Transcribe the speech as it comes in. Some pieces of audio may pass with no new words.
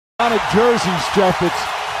On of jerseys, Jeff,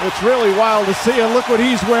 it's really wild to see, and look what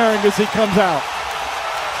he's wearing as he comes out.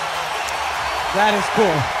 That is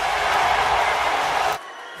cool.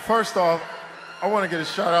 First off, I want to get a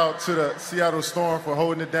shout out to the Seattle Storm for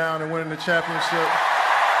holding it down and winning the championship.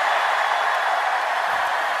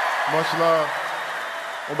 Much love.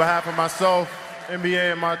 On behalf of myself,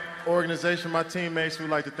 NBA, and my organization, my teammates,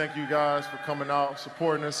 we'd like to thank you guys for coming out,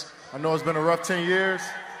 supporting us. I know it's been a rough 10 years.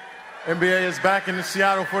 NBA is back in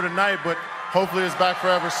Seattle for tonight, but hopefully it's back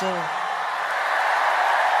forever soon.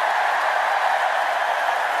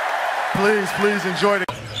 Please enjoy it.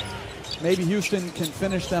 Maybe Houston can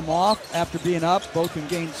finish them off after being up, both in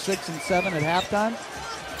games 6 and 7 at halftime.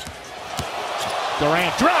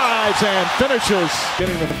 Durant drives and finishes,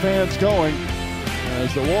 getting the fans going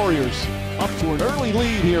as the Warriors up to an early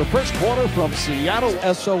lead here. First quarter from Seattle.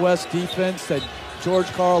 SOS defense that George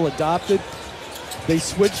Karl adopted. They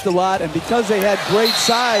switched a lot, and because they had great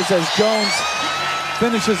size, as Jones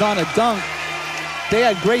finishes on a dunk, they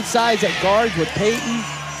had great size at guards with Payton,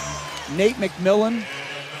 Nate McMillan,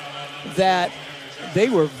 that they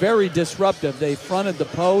were very disruptive. They fronted the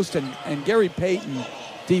post, and Gary Payton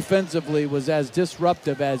defensively was as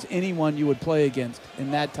disruptive as anyone you would play against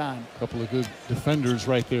in that time. A couple of good defenders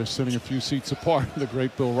right there, sitting a few seats apart. The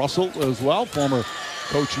great Bill Russell as well, former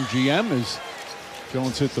coach and GM, as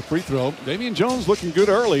Jones hit the free throw. Damian Jones looking good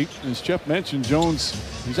early. As Jeff mentioned, Jones,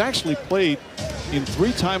 he's actually played in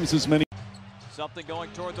 3 times as many. Something going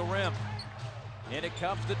toward the rim. In it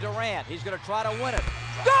comes to Durant. He's going to try to win it.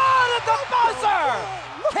 Good at the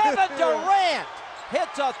buzzer! Kevin Durant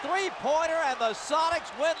hits a three-pointer, and the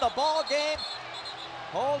Sonics win the ball game.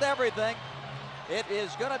 Hold everything. It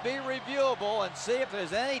is going to be reviewable and see if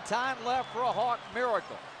there's any time left for a Hawk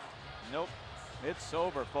miracle. Nope, it's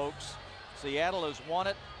over, folks. Seattle has won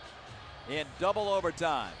it in double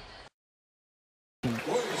overtime.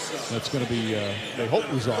 That's going to be, they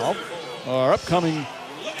hope, resolved. Our upcoming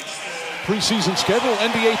preseason schedule,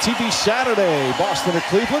 NBA TV Saturday, Boston at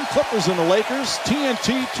Cleveland, Clippers and the Lakers,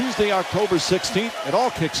 TNT Tuesday, October 16th. It all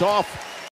kicks off